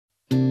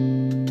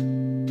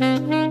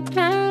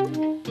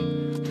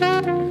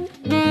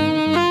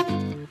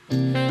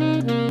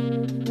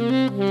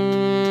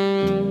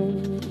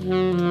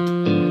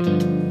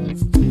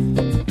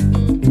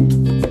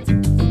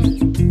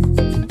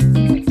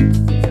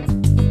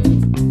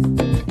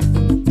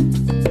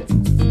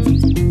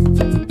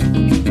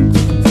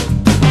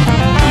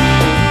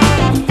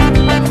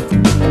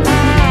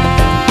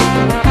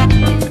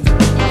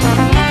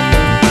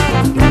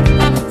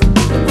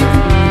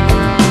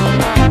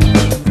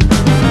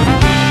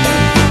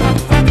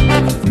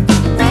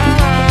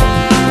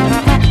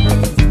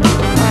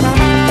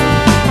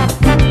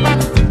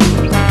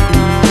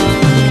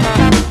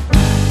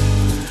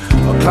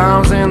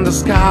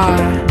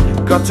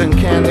cotton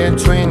candy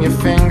between your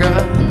fingers,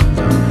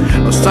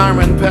 a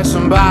siren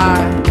passing by,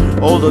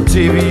 all the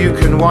TV you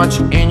can watch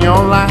in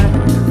your life,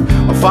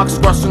 a fox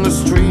crossing the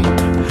street,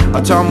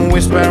 a tom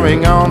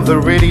whispering on the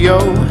radio,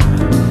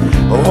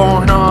 a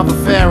horn of a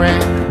ferry,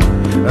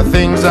 the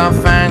things I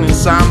find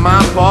inside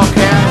my pocket.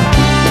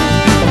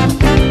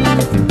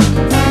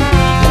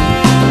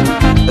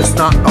 It's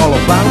not all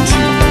about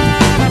you.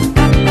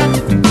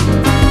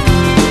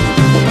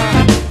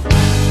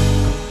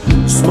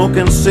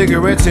 Smoking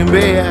cigarettes in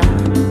bed,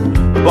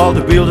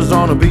 bodybuilders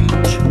on the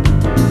beach,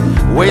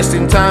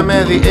 wasting time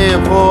at the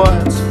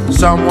airport,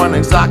 someone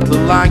exactly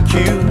like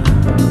you,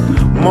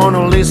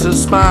 Mona Lisa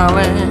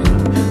smiling,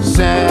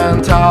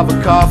 scent of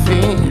a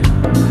coffee,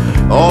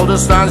 all the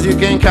stars you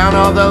can count,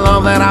 all the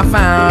love that I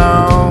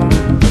found.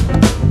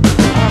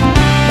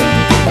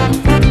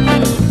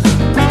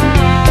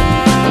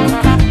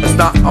 It's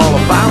not all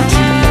about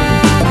you.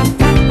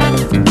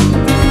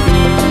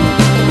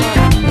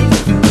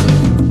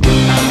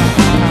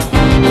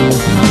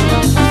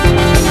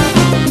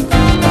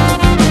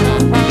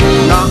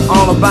 Not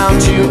all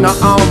about you,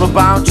 not all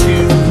about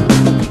you.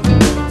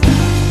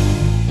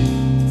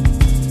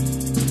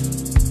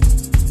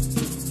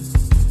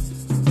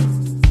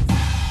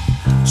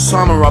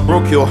 Summer, I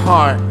broke your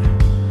heart.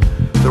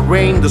 The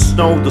rain, the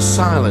snow, the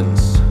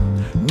silence.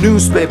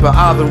 Newspaper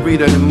I don't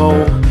read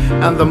anymore,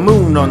 and the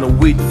moon on the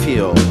wheat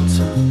field.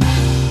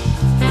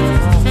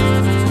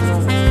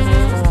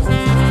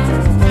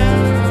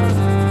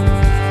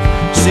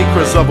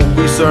 Secrets of a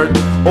wizard,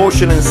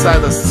 ocean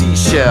inside a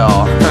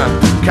seashell,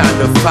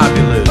 kind of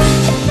fabulous.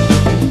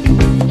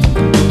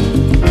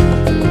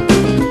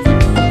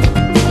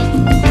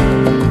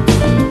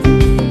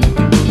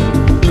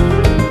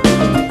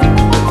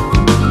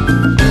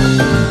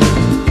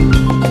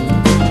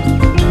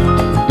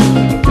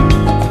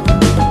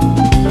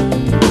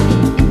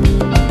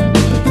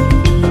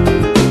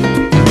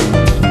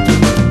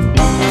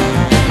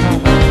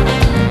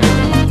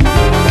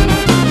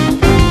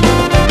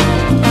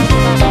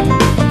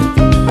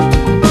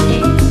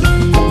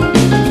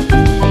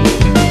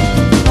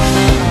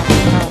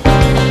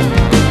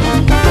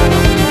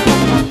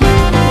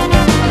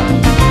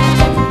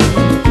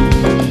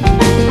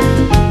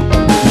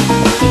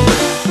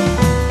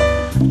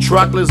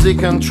 Trackless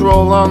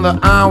control on the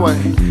highway,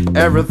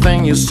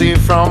 everything you see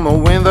from a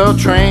window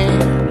train.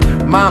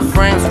 My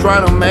friends try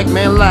to make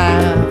me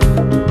laugh,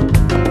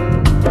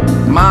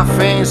 my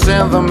face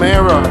in the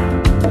mirror,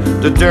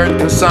 the dirt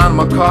inside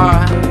my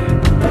car,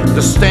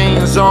 the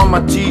stains on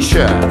my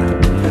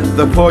t-shirt,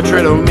 the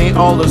portrait of me,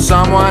 all to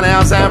someone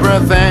else.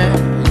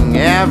 Everything,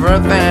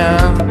 everything,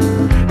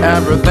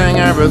 everything,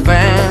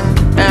 everything,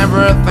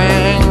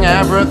 everything,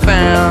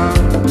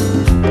 everything.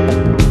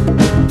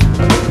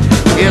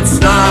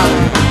 It's not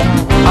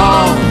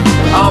all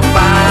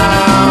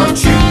about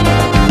you.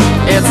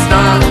 It's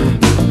not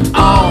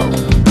all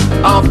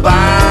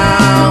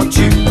about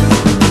you.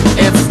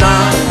 It's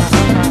not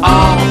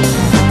all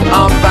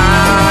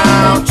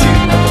about you.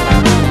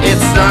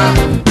 It's not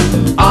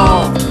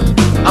all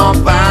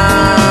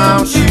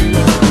about you.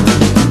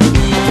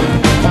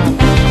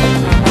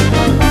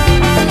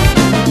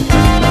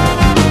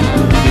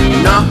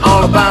 Not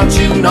all about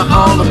you, not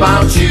all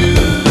about you.